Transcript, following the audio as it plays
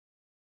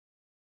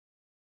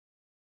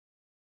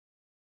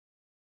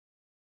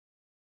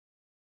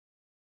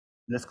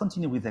let's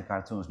continue with the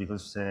cartoons,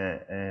 because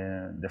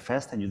the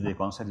first time you did the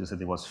concert, you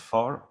said it was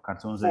 4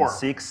 cartoons, then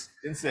 6.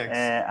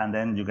 And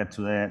then you get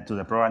to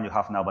the program you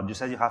have now. But you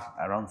said you have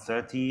around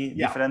 30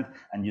 different,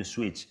 and you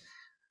switch.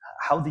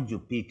 How did you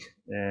pick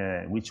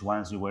which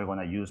ones you were going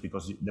to use?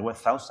 Because there were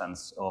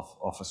thousands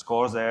of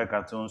scores there,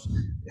 cartoons.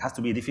 It has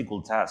to be a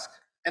difficult task.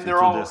 And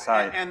they're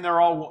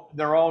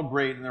all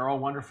great, and they're all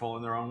wonderful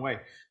in their own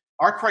way.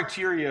 Our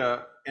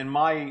criteria, and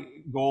my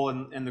goal,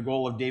 and the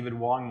goal of David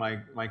Wong,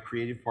 my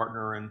creative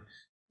partner and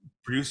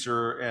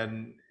producer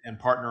and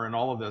partner in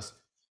all of this,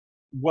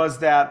 was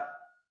that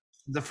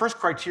the first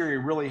criteria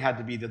really had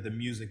to be that the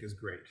music is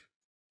great.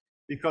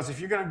 Because if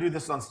you're going to do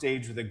this on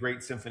stage with a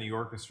great symphony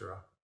orchestra,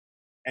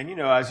 and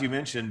as you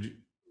mentioned,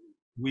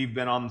 we've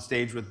been on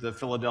stage with the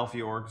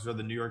Philadelphia Orchestra,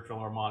 the New York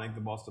Philharmonic, the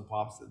Boston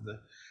Pops, the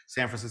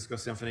San Francisco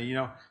Symphony.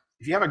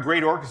 If you have a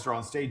great orchestra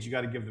on stage, you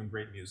got to give them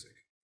great music.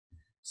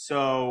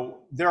 So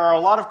there are a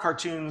lot of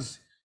cartoons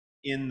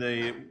in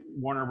the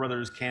Warner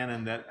Brothers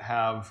canon that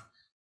have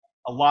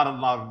a lot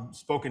of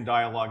spoken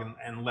dialogue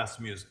and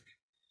less music.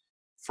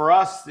 For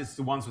us, it's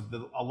the ones with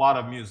a lot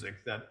of music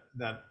that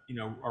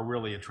are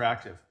really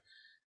attractive.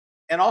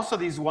 And also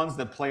these ones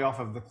that play off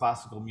of the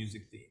classical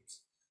music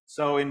themes.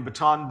 So in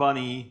Baton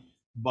Bunny,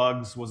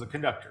 Bugs was a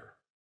conductor.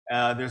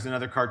 There's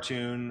another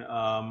cartoon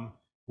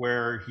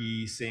where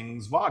he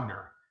sings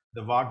Wagner,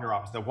 the Wagner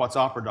opera, the What's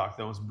Opera Doc,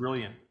 that was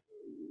brilliant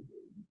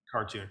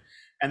cartoon.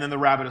 And then the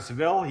Rabbit of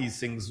Seville, he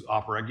sings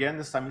opera again.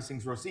 This time he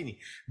sings Rossini.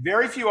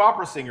 Very few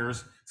opera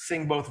singers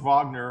sing both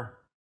Wagner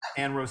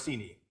and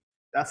Rossini.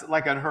 That's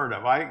like unheard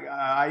of.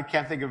 I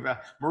can't think of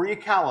Maria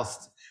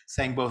Callas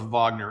sang both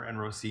Wagner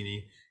and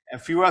Rossini. A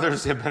few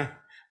others have been.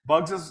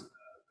 Bugs is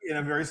in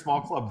a very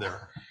small club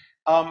there.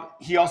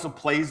 He also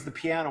plays the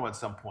piano at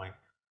some point.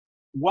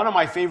 One of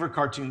my favorite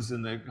cartoons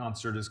in the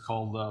concert is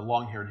called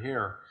Long-Haired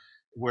Hare,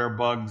 where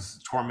Bugs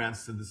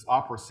torments this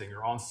opera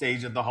singer on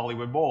stage at the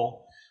Hollywood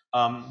Bowl.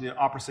 The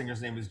opera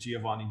singer's name is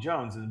Giovanni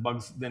Jones, and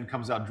Bugs then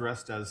comes out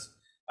dressed as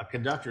a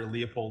conductor,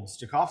 Leopold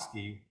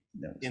Stokowski,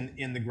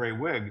 in the gray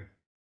wig.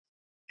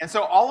 And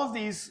so all of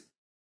these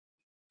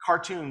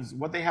cartoons,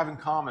 what they have in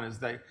common is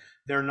that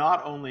they're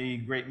not only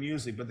great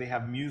music, but they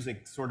have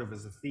music sort of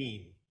as a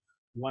theme,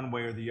 one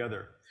way or the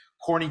other.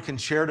 Corny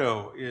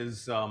Concerto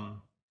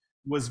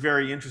was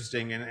very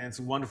interesting, and it's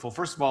wonderful.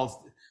 First of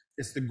all,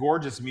 it's the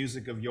gorgeous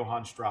music of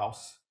Johann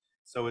Strauss.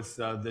 So it's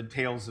the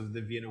tales of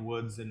the Vienna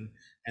woods and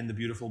the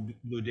beautiful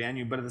Blue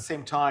Danube. But at the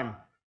same time,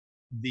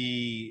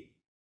 the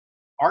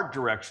art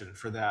direction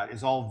for that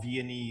is all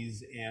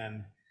Viennese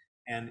and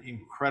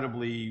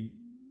incredibly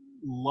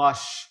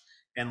lush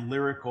and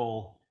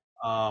lyrical,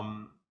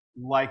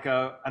 like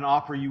an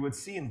opera you would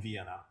see in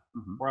Vienna,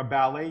 or a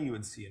ballet you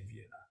would see in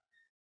Vienna.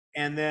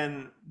 And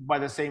then by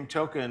the same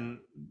token,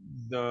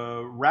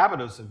 the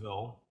Rabbit of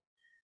Seville,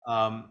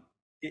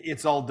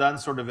 it's all done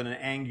sort of in an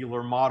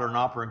angular modern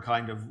opera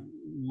kind of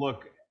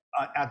look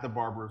at the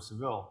Barber of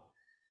Seville.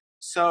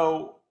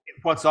 So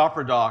What's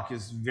Opera Doc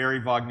is very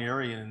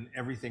Wagnerian.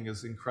 Everything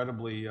is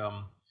incredibly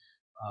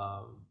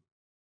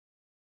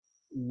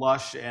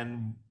lush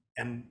and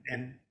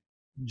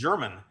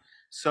German.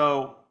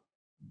 So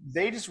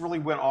they just really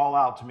went all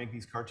out to make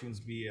these cartoons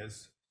be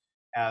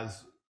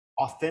as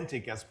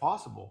authentic as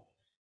possible.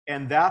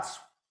 And that's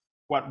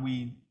what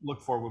we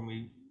look for when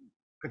we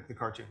pick the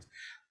cartoons.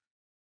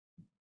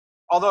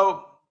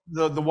 Although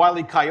the Wile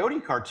E.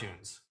 Coyote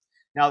cartoons,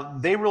 now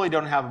they really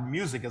don't have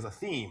music as a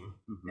theme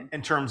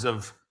in terms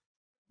of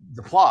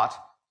the plot.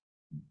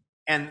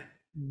 And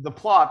the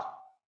plot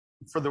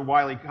for the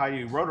Wile E.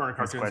 Coyote Roadrunner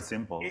cartoons, it's quite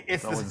simple.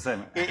 It's always the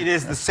same. It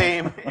is the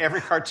same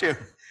every cartoon.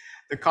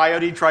 The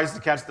coyote tries to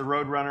catch the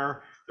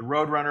Roadrunner. The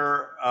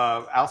Roadrunner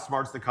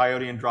outsmarts the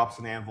coyote and drops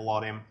an anvil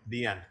on him.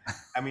 The end.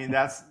 I mean,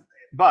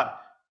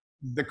 but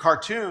the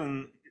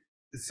cartoon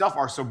itself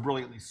are so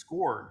brilliantly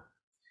scored.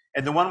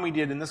 And the one we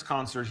did in this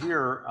concert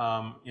here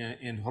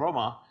in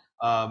Roma,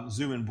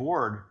 Zoom and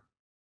Board,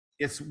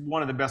 it's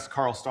one of the best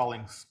Carl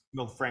Stalling,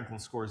 Milt Franklin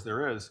scores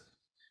there is.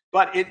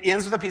 But it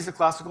ends with a piece of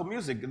classical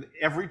music.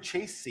 Every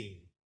chase scene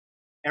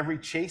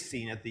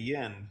at the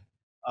end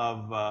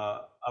of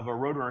a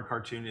Roadrunner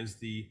cartoon is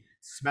the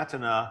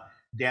Smetana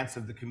Dance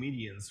of the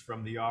Comedians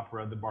from the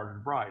opera The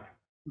Bartered Bride.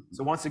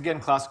 So once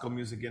again, classical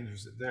music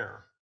enters it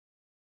there.